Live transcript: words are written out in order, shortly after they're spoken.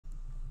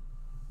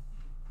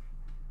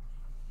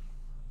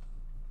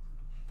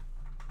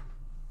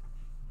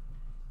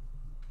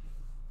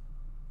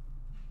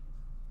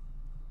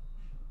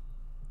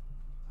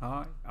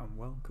Hi and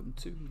welcome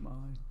to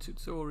my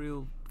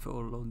tutorial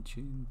for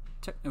launching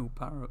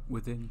Teknoparrot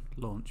within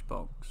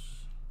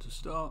Launchbox. To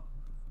start,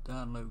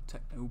 download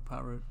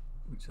Teknoparrot,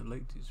 which the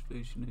latest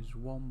version is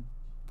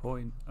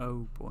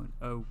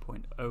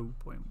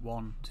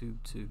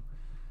 1.0.0.0.122.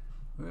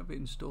 We have it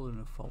installed in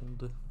a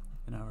folder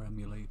in our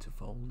emulator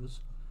folders.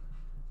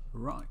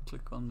 Right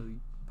click on the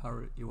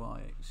Parrot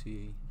UI exe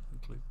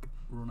and click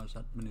Run as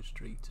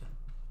Administrator.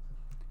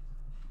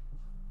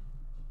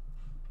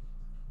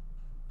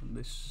 And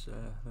this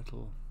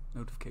little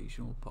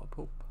notification will pop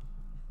up.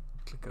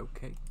 Click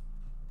OK.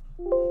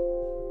 Do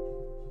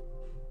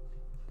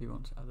you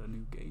want to add a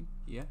new game?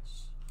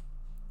 Yes.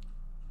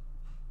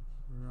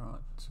 Right,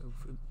 so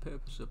for the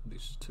purpose of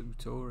this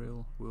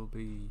tutorial we'll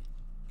be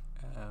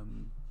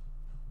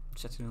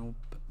setting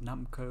up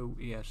Namco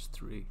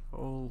ES3,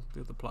 all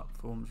the other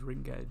platforms,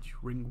 Ring Edge,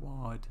 Ring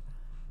Wide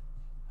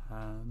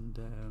and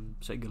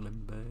Sega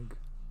Limburg.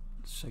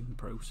 Same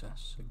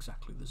process,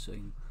 exactly the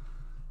same.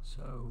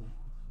 So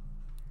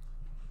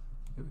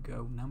here we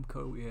go,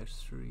 Namco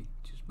ES3,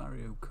 which is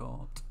Mario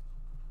Kart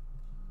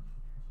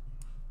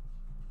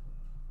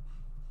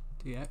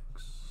DX.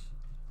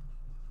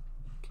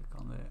 Click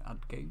on there,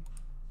 add game,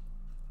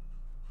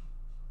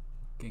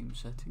 game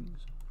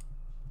settings.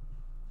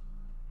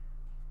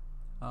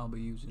 I'll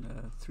be using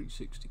a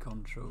 360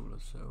 controller,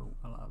 so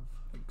I'll have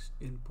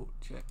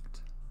input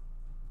checked.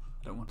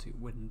 I don't want it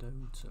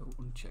windowed, so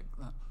uncheck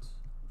that.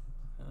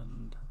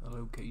 And the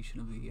location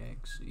of the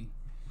exe,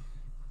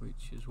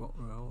 which is what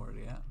we're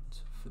already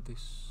at for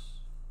this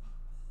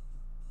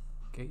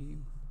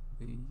game.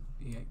 The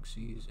exe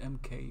is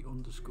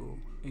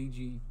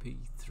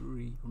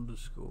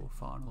mk_agp3_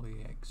 final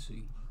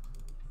exe.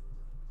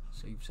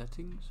 Save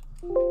settings.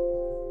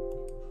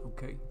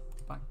 Okay,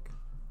 back.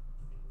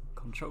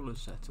 Controller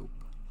setup.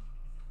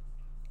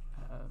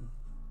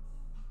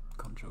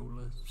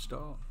 Controller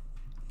start.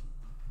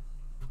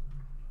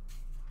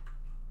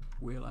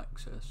 Wheel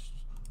access.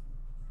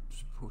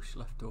 Just push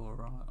left or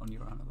right on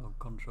your analog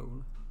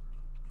controller.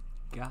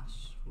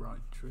 Gas,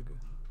 right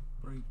trigger.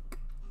 Brake,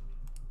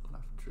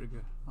 left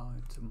trigger.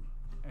 Item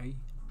A.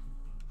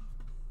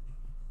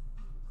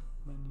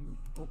 Menu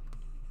up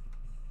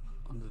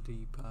on the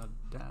D-pad,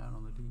 down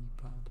on the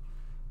D-pad.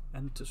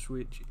 Enter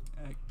switch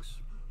X.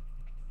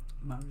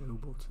 Mario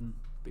button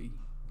B.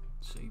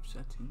 Save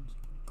settings.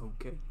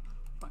 OK.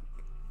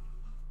 Back.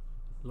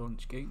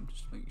 Launch game.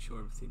 Just make sure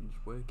everything's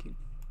working.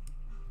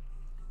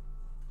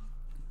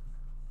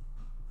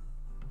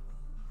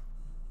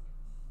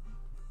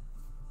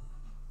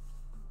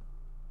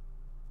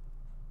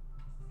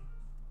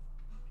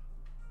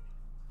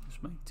 This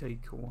may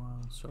take a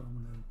while, so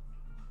I'm going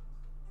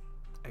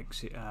to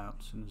exit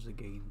out as soon as the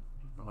game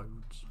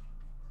loads.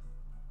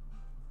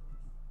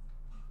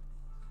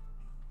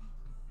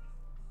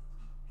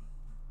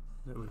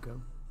 There we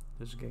go,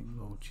 there's a game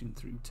launching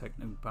through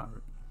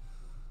Teknoparrot.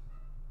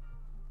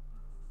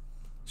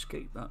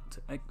 Escape that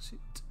to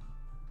exit.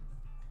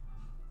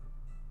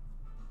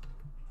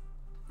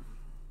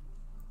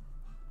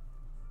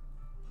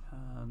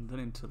 And then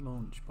into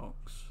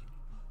Launchbox.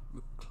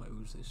 We'll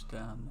close this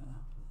down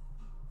now.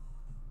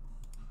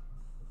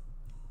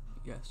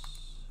 Yes.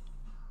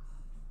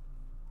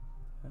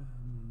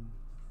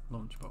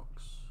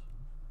 Launchbox.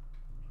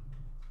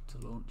 To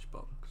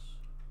Launchbox.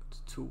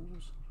 To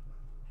Tools.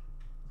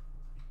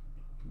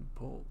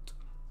 Import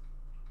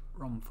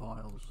ROM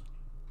files.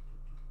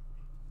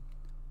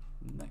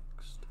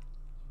 Next,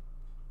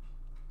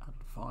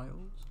 add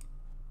files.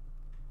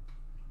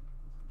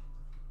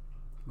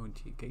 Go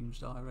into your games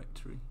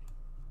directory.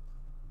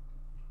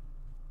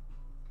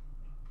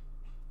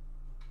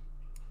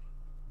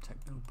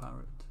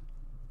 Teknoparrot.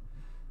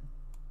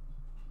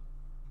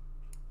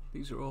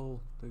 These are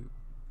all the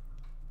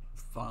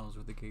files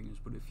with the games,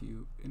 but if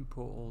you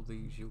import all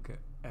these you'll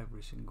get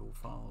every single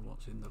file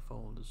what's in the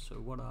folders.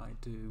 So what I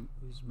do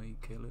is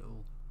make a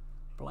little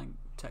blank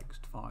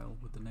text file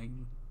with the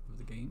name of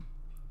the game,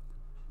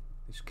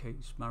 in this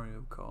case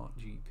Mario Kart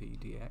GP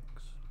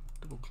DX.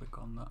 Double click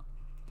on that.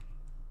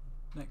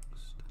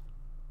 Next,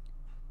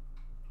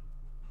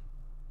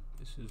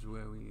 this is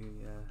where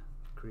we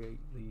create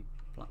the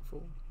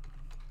platform.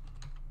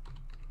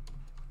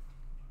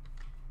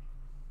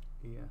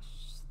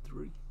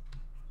 ES3.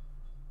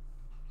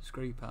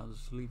 Scrape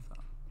as, leave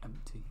that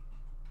empty.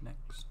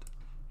 Next,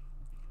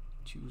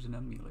 choose an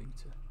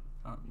emulator.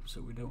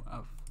 So we don't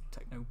have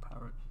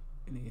Teknoparrot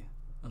in here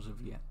as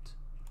of yet.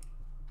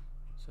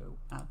 So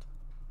add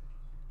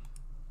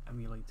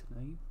emulator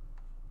name.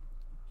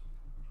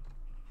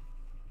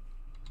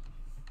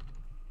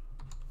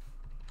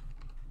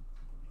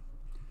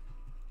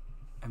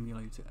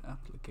 Emulator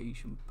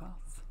application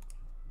path,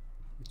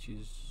 which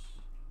is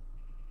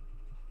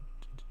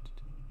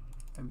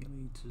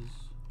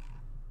emulators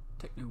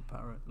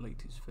Teknoparrot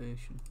latest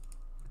version,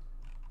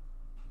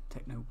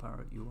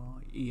 Teknoparrot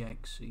UI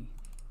exe,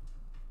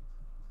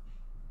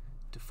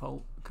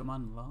 default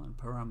command line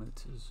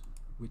parameters,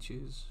 which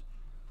is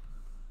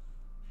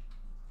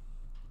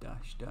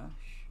 --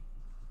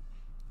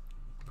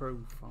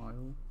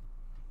 profile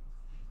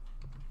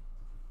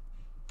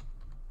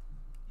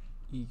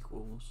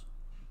equals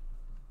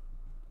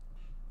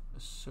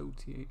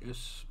associated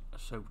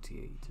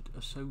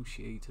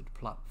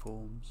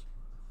platforms.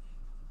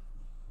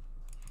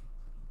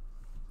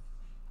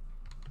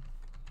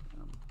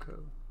 Namco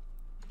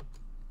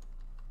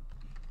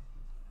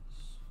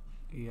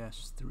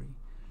ES3.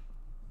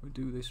 We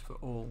do this for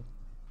all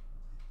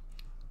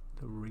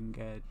the ring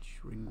edge,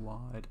 ring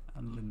wide,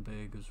 and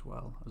Limburg as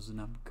well as the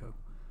Namco.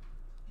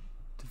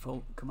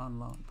 Default command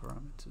line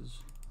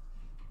parameters,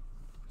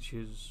 which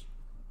is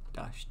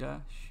dash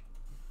dash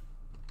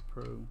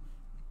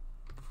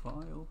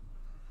profile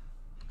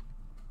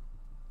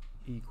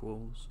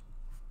equals.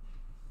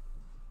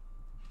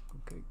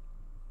 Okay.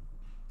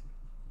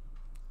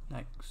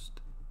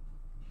 Next.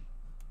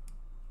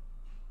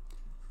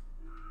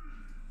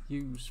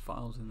 Use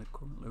files in the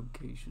current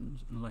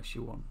locations unless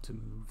you want to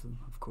move them,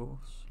 of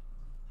course.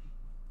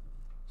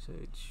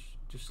 Search,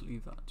 just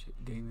leave that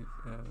game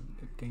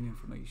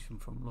information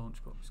from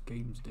Launchbox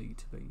Games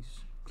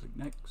database. Click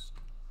next.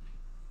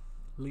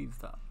 Leave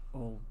that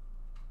all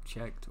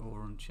checked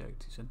or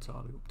unchecked, it's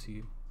entirely up to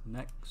you.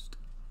 Next.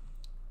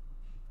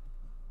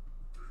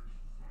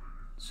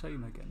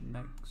 Same again,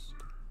 next.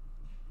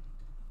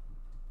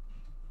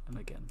 And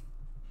again.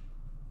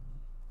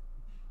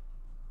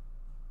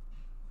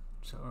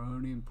 So we're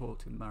only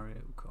importing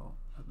Mario Kart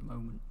at the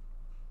moment.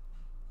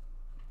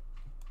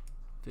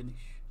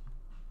 Finish.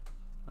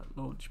 Let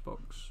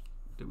Launchbox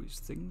do its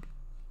thing.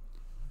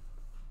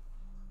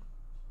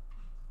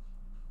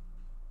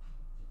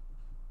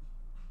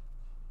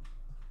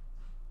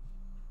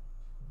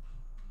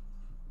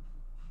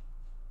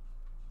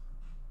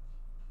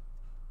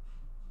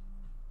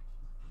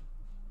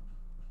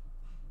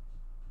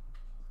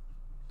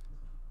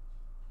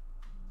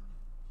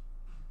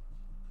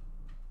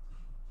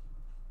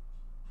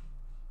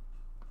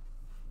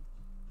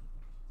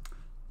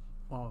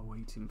 While we're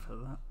waiting for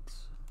that,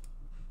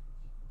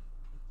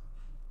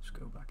 let's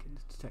go back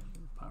into the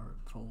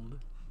Teknoparrot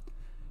folder.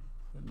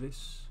 And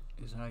this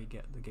is how you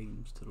get the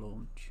games to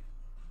launch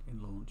in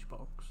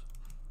Launchbox.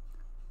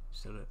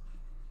 So that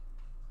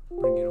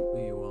bringing up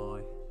the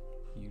UI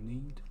you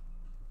need,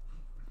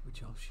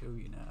 which I'll show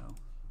you now.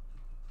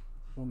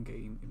 One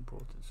game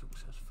imported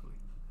successfully.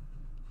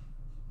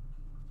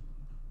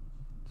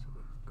 So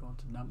we've gone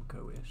to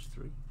Namco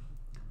S3.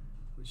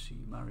 We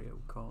see Mario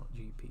Kart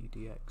GP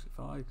DX. If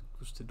I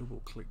was to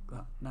double click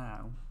that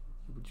now,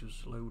 it would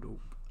just load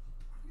up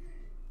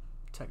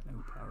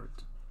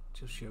Teknoparrot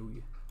to show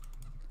you.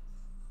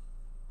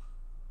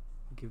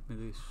 Give me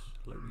this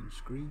loading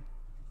screen.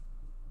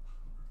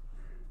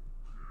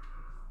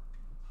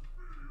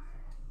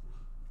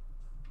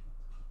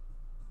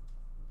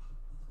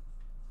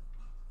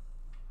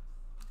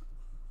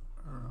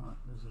 Alright,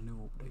 there's a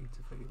new update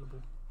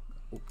available.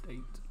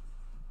 Update.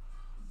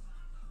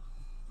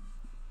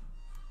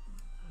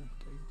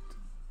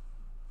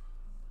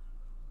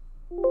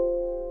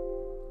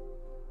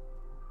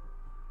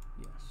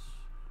 Yes.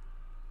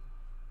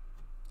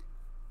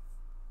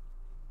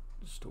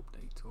 Just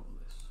update all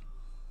this.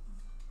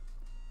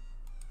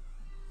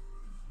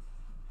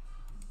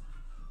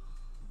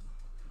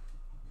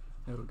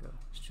 There we go.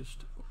 It's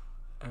just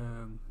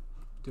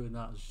doing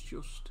that. It's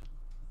just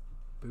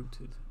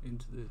booted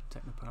into the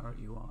Teknoparrot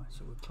UI.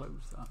 So we'll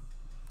close that.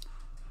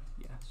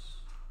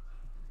 Yes.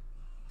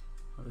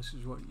 Now this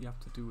is what you have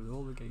to do with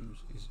all the games,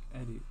 is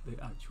edit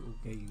the actual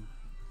game.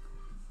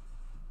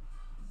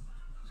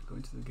 So go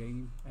into the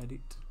game,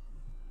 edit,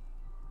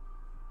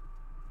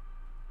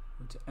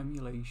 go to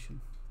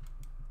emulation.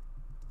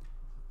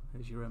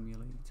 There's your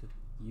emulator.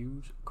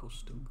 Use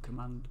custom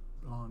command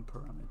line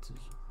parameters.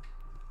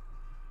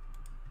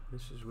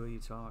 This is where you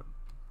type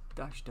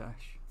dash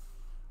dash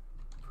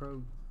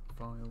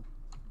profile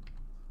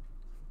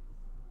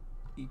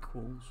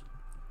equals,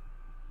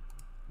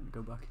 and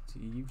go back into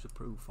your user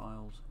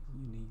profiles.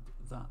 You need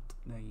that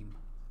name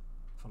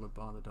followed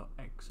by the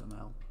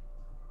 .xml.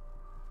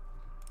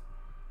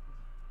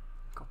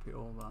 Copy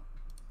all that.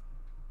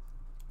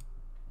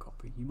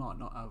 Copy. You might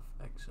not have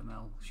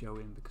XML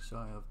showing because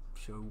I have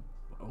show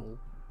all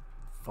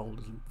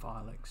folders and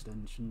file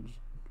extensions.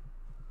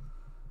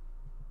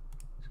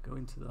 So go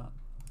into that,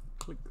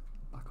 click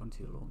back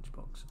onto your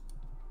Launchbox,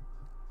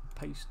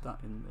 paste that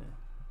in there.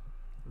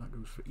 And that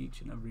goes for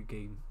each and every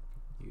game.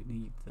 You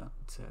need that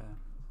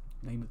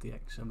name of the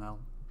XML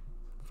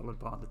followed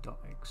by the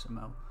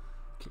 .xml.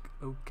 Click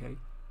OK.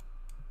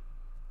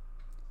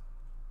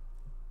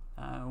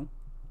 Now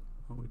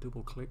when we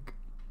double click,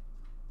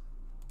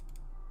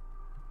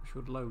 it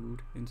should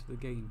load into the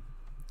game.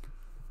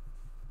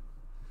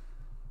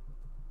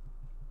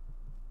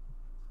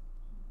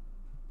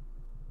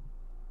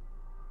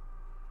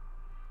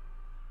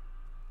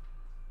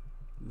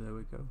 There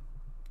we go.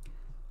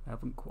 I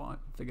haven't quite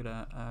figured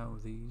out how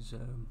these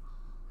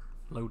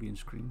loading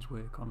screens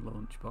work on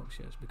Launchbox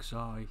yet, because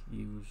I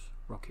use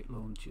Rocket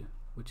Launcher,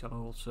 which I'll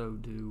also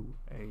do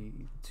a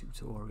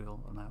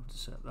tutorial on how to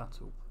set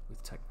that up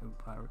with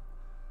Teknoparrot.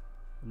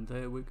 And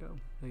there we go,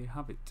 there you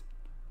have it.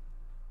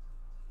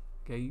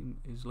 Game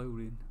is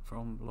loading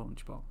from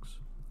Launchbox.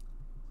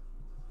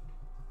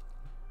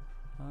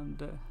 And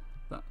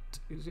that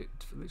is it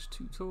for this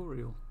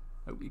tutorial.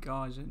 Hope you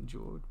guys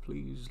enjoyed.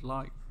 Please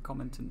like,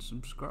 comment and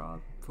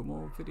subscribe for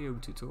more video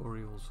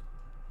tutorials.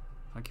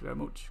 Thank you very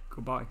much.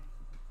 Goodbye.